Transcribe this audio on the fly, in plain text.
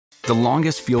The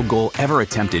longest field goal ever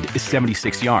attempted is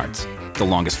 76 yards. The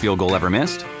longest field goal ever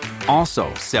missed?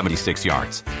 Also 76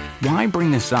 yards. Why bring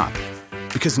this up?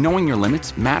 Because knowing your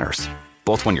limits matters,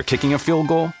 both when you're kicking a field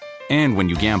goal and when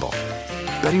you gamble.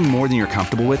 Betting more than you're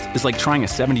comfortable with is like trying a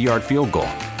 70-yard field goal.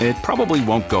 It probably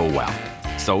won't go well.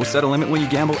 So set a limit when you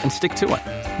gamble and stick to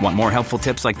it. Want more helpful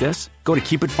tips like this? Go to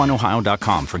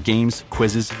keepitfunohio.com for games,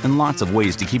 quizzes, and lots of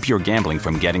ways to keep your gambling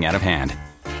from getting out of hand.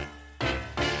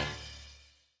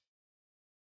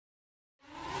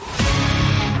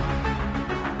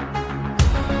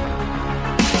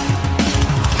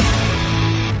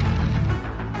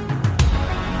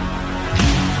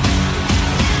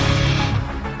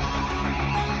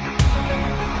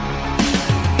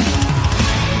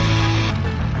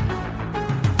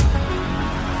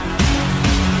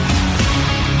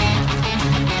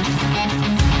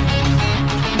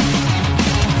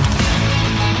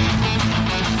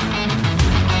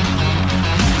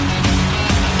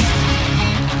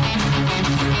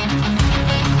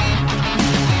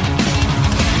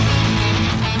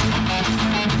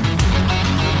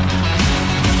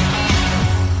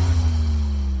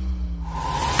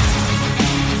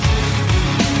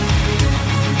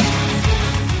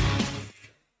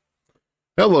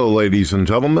 Hello, ladies and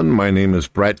gentlemen. My name is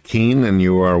Brett Keane, and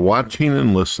you are watching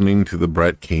and listening to The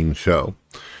Brett Keane Show.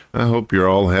 I hope you're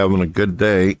all having a good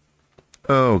day.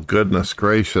 Oh, goodness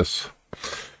gracious.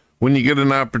 When you get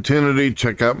an opportunity,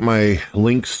 check out my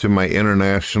links to my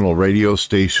international radio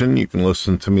station. You can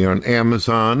listen to me on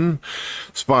Amazon,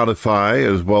 Spotify,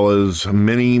 as well as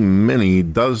many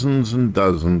dozens and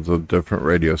dozens of different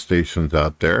radio stations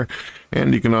out there.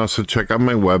 And you can also check out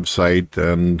my website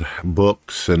and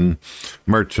books and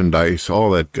merchandise,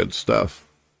 all that good stuff.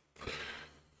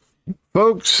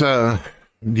 Folks, do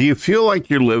you feel like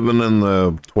you're living in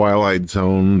the Twilight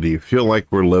Zone? Do you feel like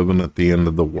we're living at the end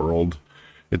of the world?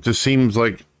 It just seems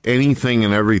like anything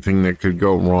and everything that could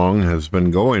go wrong has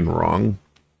been going wrong.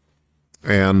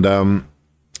 And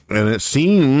it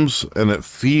seems, and it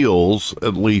feels,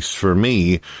 at least for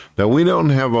me, that we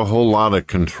don't have a whole lot of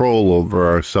control over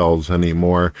ourselves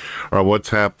anymore, or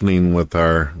what's happening with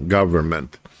our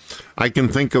government. I can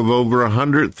think of over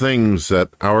 100 things that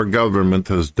our government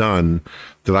has done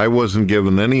that I wasn't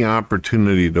given any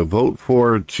opportunity to vote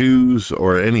for, choose,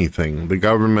 or anything. The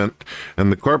government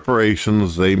and the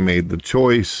corporations, they made the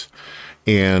choice,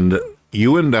 and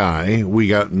you and I, we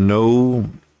got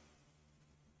no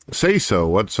say-so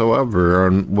whatsoever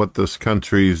on what this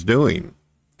country is doing.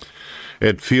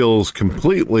 It feels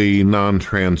completely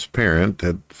non-transparent.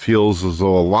 It feels as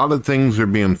though a lot of things are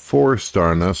being forced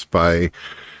on us by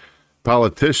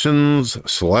politicians,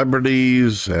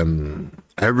 celebrities, and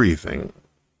everything.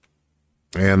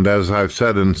 And as I've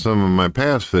said in some of my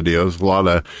past videos, a lot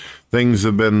of things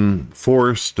have been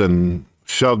forced and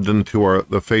shoved into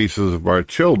the faces of our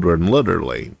children,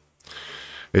 literally.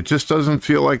 It just doesn't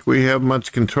feel like we have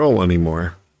much control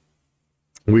anymore.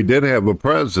 We did have a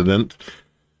president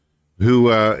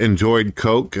who enjoyed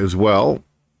Coke as well,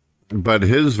 but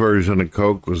his version of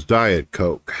Coke was Diet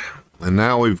Coke. And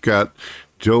now we've got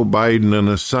Joe Biden and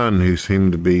his son who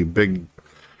seem to be big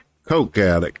Coke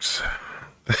addicts.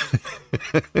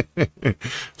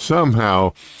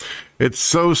 Somehow, it's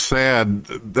so sad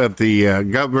that the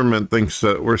government thinks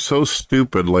that we're so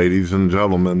stupid, ladies and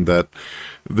gentlemen, that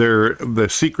they're the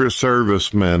Secret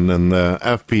Service men and the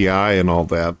FBI and all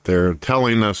that. They're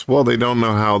telling us, well, they don't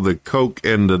know how the Coke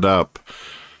ended up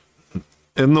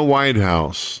in the White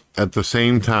House at the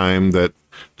same time that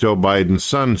Joe Biden's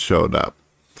son showed up.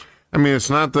 I mean, it's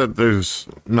not that there's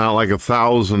not like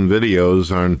 1,000 videos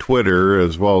on Twitter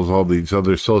as well as all these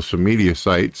other social media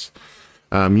sites.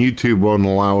 YouTube won't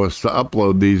allow us to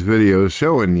upload these videos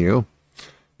showing you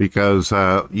because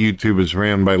YouTube is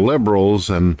ran by liberals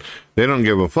and they don't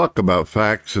give a fuck about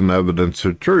facts and evidence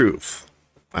or truth.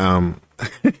 Yeah.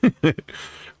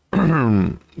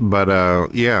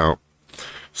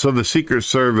 So the Secret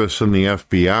Service and the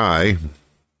FBI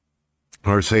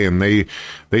are saying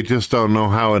they just don't know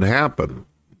how it happened.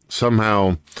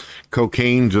 Somehow,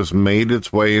 cocaine just made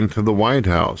its way into the White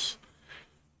House.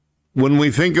 When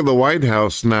we think of the White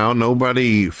House now,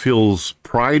 nobody feels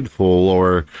prideful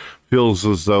or feels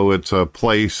as though it's a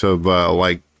place of,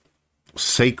 like,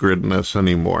 sacredness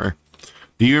anymore.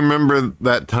 Do you remember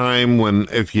that time when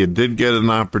if you did get an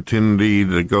opportunity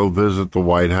to go visit the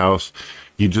White House,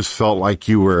 you just felt like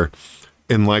you were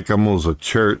in like almost a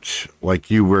church,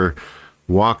 like you were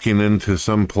walking into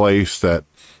some place that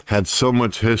had so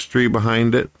much history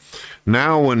behind it?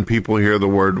 Now when people hear the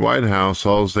word White House,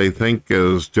 all they think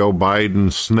is Joe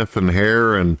Biden sniffing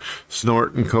hair and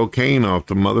snorting cocaine off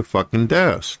the motherfucking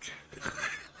desk.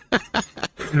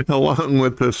 along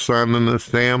with his son and his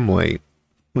family.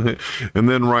 And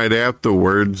then right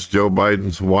afterwards, Joe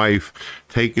Biden's wife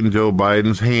taking Joe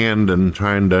Biden's hand and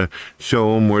trying to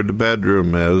show him where the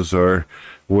bedroom is or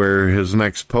where his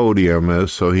next podium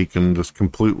is so he can just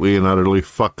completely and utterly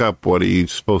fuck up what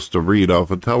he's supposed to read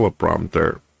off a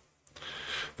teleprompter.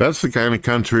 That's the kind of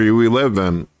country we live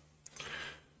in.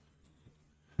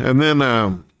 And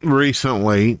then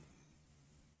recently,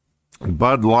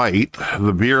 Bud Light,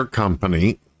 the beer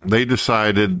company, they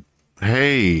decided,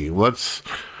 hey, let's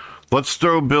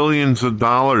throw billions of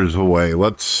dollars away.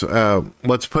 Let's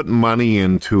put money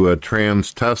into a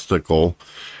trans testicle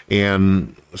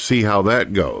and see how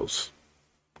that goes.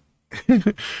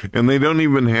 And they don't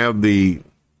even have the,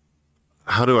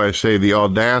 how do I say, the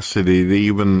audacity to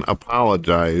even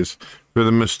apologize for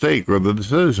the mistake or the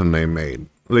decision they made.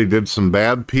 They did some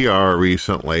bad PR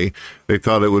recently. They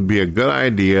thought it would be a good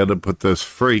idea to put this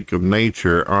freak of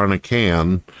nature on a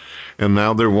can, and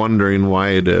now they're wondering why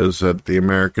it is that the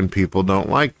American people don't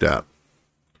like that.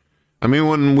 I mean,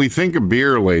 when we think of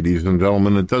beer, ladies and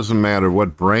gentlemen, it doesn't matter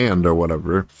what brand or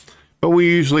whatever, but we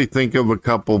usually think of a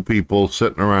couple people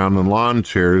sitting around in lawn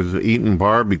chairs eating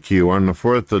barbecue on the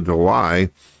 4th of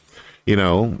July. You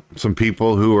know, some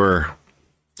people who are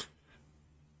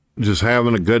just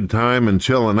having a good time and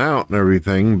chilling out and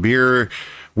everything. Beer,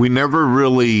 we never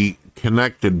really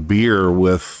connected beer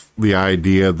with the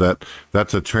idea that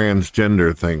that's a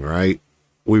transgender thing, right?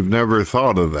 We've never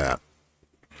thought of that.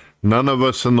 None of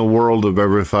us in the world have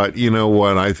ever thought, you know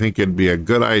what, I think it'd be a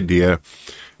good idea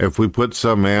if we put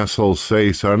some asshole's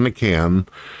face on the can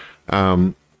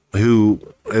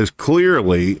who is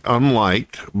clearly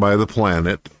unliked by the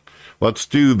planet. Let's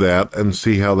do that and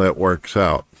see how that works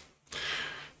out.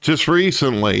 Just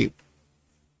recently,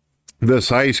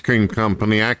 this ice cream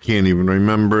company, I can't even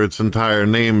remember its entire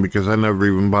name because I never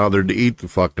even bothered to eat the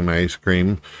fucking ice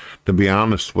cream, to be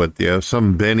honest with you.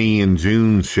 Some Benny and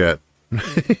June shit.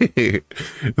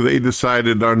 They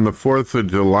decided on the 4th of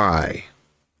July,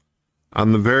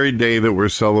 on the very day that we're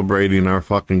celebrating our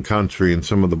fucking country and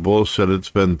some of the bullshit it's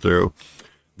been through,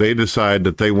 they decide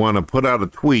that they want to put out a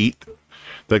tweet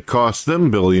that costs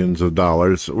them billions of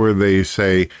dollars where they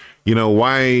say, you know,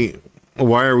 why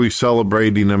are we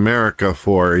celebrating America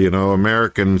for? You know,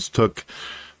 Americans took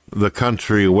the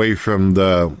country away from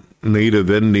the native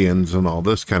Indians and all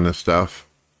this kind of stuff.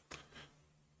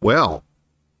 Well,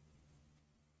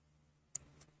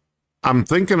 I'm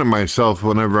thinking to myself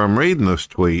whenever I'm reading this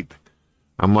tweet,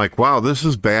 I'm like, wow, this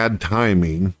is bad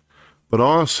timing. But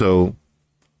also,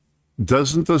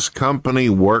 doesn't this company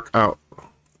work out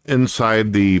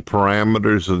inside the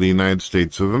parameters of the United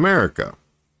States of America?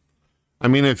 I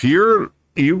mean, if you've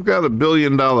got $1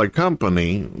 billion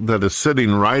company that is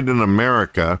sitting right in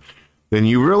America, then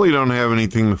you really don't have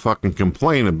anything to fucking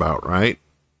complain about, right?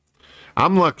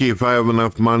 I'm lucky if I have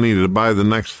enough money to buy the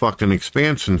next fucking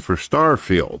expansion for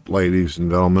Starfield, ladies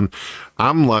and gentlemen.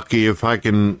 I'm lucky if I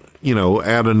can, you know,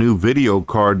 add a new video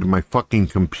card to my fucking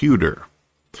computer.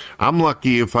 I'm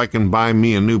lucky if I can buy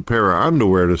me a new pair of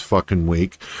underwear this fucking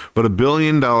week. But $1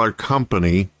 billion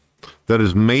company that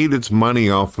has made its money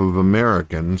off of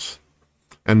Americans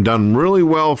and done really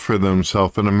well for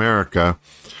themselves in America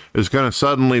is going to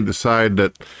suddenly decide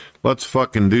that let's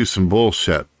fucking do some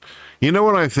bullshit. You know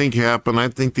what I think happened? I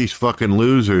think these fucking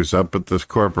losers up at this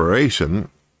corporation,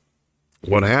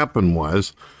 what happened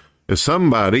was, is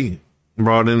somebody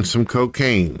brought in some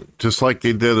cocaine, just like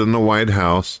they did in the White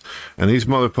House, and these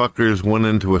motherfuckers went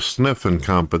into a sniffing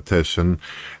competition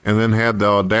and then had the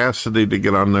audacity to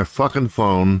get on their fucking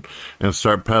phone and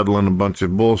start peddling a bunch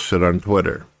of bullshit on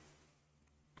Twitter.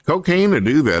 Cocaine will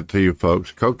do that to you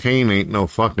folks. Cocaine ain't no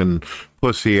fucking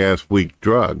pussy-ass weak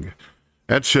drug.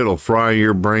 That shit'll fry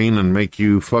your brain and make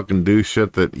you fucking do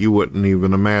shit that you wouldn't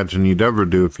even imagine you'd ever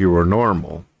do if you were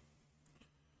normal.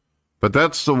 But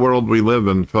that's the world we live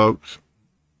in, folks.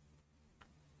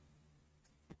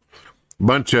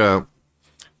 Bunch of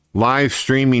live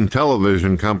streaming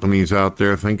television companies out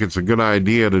there think it's a good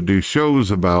idea to do shows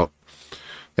about,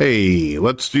 hey,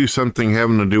 let's do something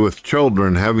having to do with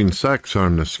children having sex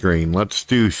on the screen. Let's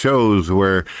do shows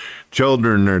where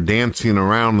children are dancing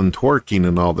around and twerking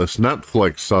and all this.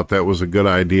 Netflix thought that was a good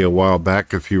idea a while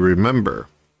back, if you remember.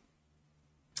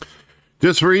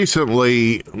 Just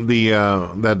recently,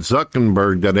 that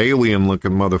Zuckerberg, that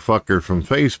alien-looking motherfucker from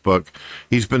Facebook,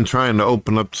 he's been trying to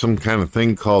open up some kind of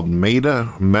thing called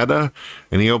Meta,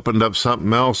 and he opened up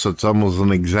something else that's almost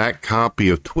an exact copy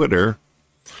of Twitter.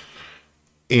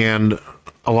 And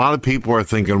a lot of people are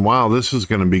thinking, wow, this is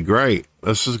going to be great.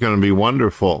 This is going to be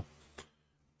wonderful.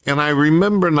 And I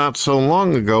remember not so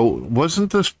long ago,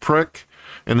 wasn't this prick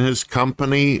and his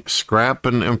company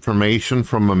scrapping information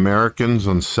from Americans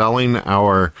and selling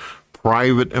our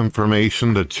private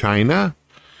information to China?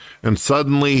 And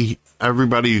suddenly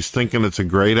everybody's thinking it's a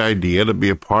great idea to be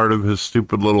a part of his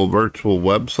stupid little virtual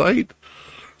website?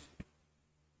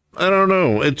 I don't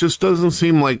know. It just doesn't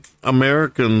seem like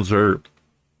Americans are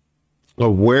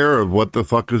aware of what the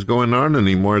fuck is going on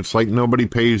anymore. It's like nobody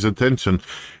pays attention.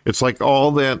 It's like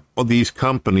all these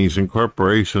companies and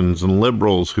corporations and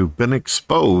liberals who've been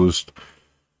exposed,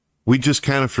 we just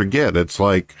kind of forget. It's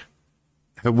like,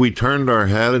 have we turned our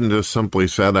head and just simply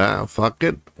said, fuck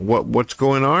it? What's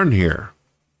going on here?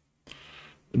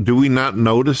 Do we not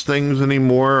notice things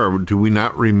anymore, or do we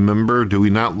not remember? Do we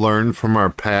not learn from our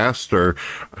past or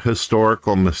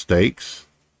historical mistakes?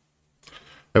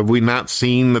 Have we not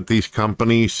seen that these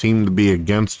companies seem to be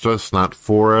against us, not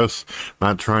for us,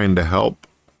 not trying to help?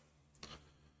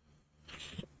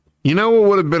 You know what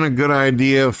would have been a good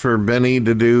idea for Benny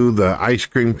to do, the ice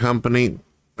cream company?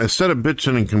 Instead of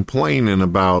bitching and complaining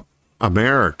about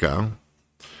America,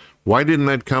 why didn't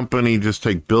that company just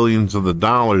take billions of the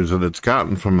dollars that it's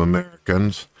gotten from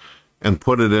Americans and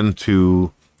put it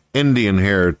into Indian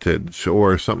heritage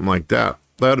or something like that?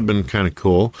 That would have been kind of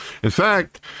cool. In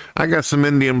fact, I got some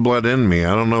Indian blood in me.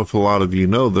 I don't know if a lot of you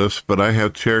know this, but I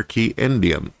have Cherokee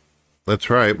Indian. That's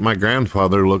right. My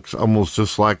grandfather looks almost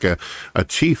just like a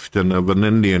chieftain of an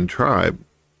Indian tribe.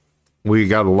 We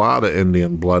got a lot of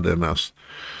Indian blood in us.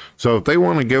 So if they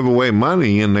want to give away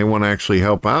money and they want to actually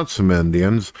help out some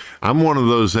Indians, I'm one of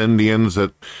those Indians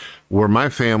where my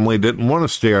family didn't want to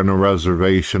stay on a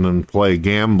reservation and play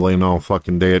gambling all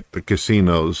fucking day at the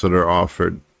casinos that are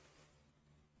offered.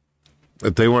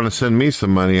 If they want to send me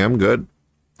some money, I'm good.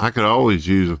 I could always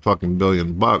use a fucking $1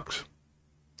 billion.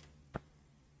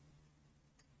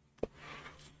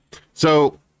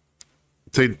 So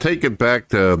to take it back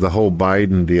to the whole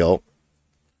Biden deal,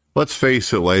 let's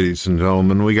face it, ladies and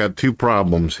gentlemen, we got two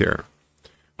problems here.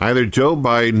 Either Joe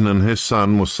Biden and his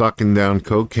son was sucking down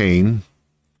cocaine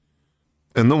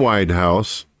in the White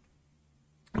House,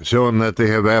 showing that they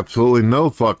have absolutely no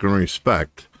fucking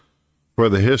respect for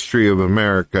the history of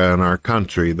America and our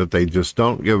country, that they just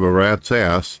don't give a rat's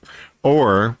ass,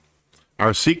 or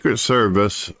our Secret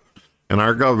Service and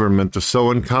our government is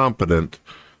so incompetent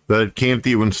that it can't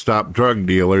even stop drug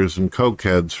dealers and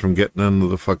cokeheads from getting into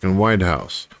the fucking White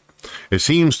House. It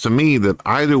seems to me that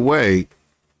either way,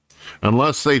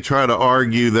 unless they try to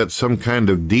argue that some kind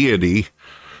of deity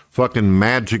fucking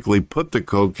magically put the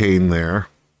cocaine there,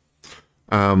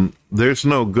 there's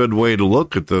no good way to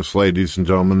look at this, ladies and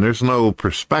gentlemen. There's no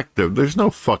perspective. There's no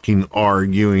fucking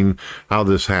arguing how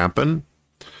this happened.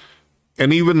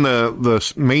 And even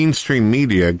the mainstream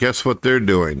media, guess what they're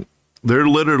doing? They're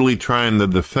literally trying to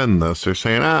defend this. They're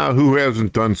saying, who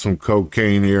hasn't done some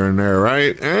cocaine here and there,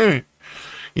 right?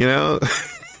 You know,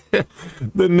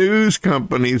 the news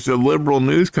companies, the liberal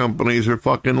news companies are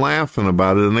fucking laughing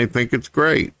about it, and they think it's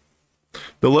great.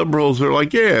 The liberals are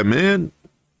like, yeah, man,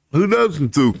 who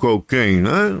doesn't do cocaine,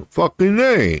 huh? Fucking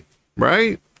A,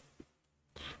 right?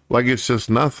 Like it's just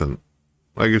nothing.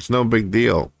 Like it's no big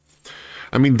deal.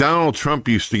 I mean, Donald Trump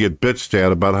used to get bitched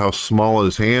at about how small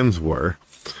his hands were.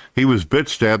 He was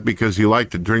bitched at because he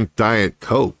liked to drink Diet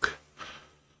Coke.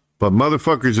 But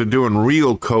motherfuckers are doing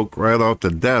real coke right off the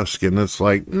desk, and it's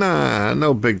like, nah,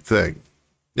 no big thing.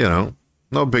 You know,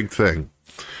 no big thing.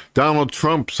 Donald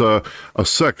Trump's a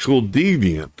sexual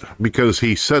deviant because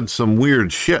he said some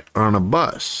weird shit on a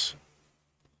bus.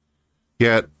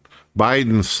 Yet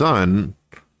Biden's son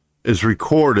is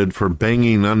recorded for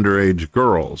banging underage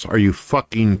girls. Are you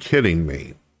fucking kidding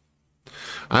me?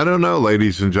 I don't know,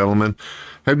 ladies and gentlemen.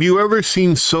 Have you ever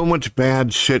seen so much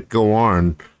bad shit go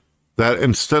on that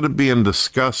instead of being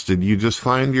disgusted, you just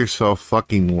find yourself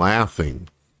fucking laughing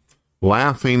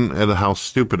at how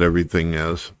stupid everything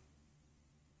is?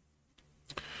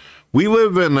 We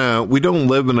don't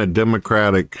live in a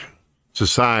democratic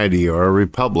society or a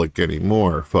republic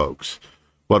anymore, folks.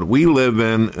 What we live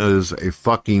in is a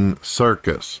fucking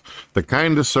circus. The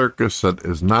kind of circus that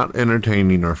is not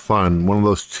entertaining or fun. One of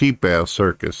those cheap-ass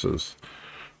circuses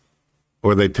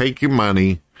where they take your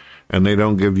money and they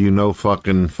don't give you no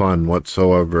fucking fun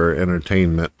whatsoever,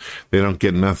 entertainment. They don't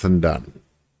get nothing done.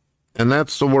 And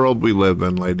that's the world we live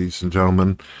in, ladies and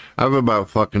gentlemen. I've about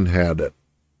fucking had it.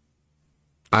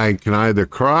 I can either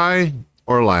cry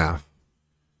or laugh.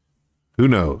 Who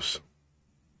knows?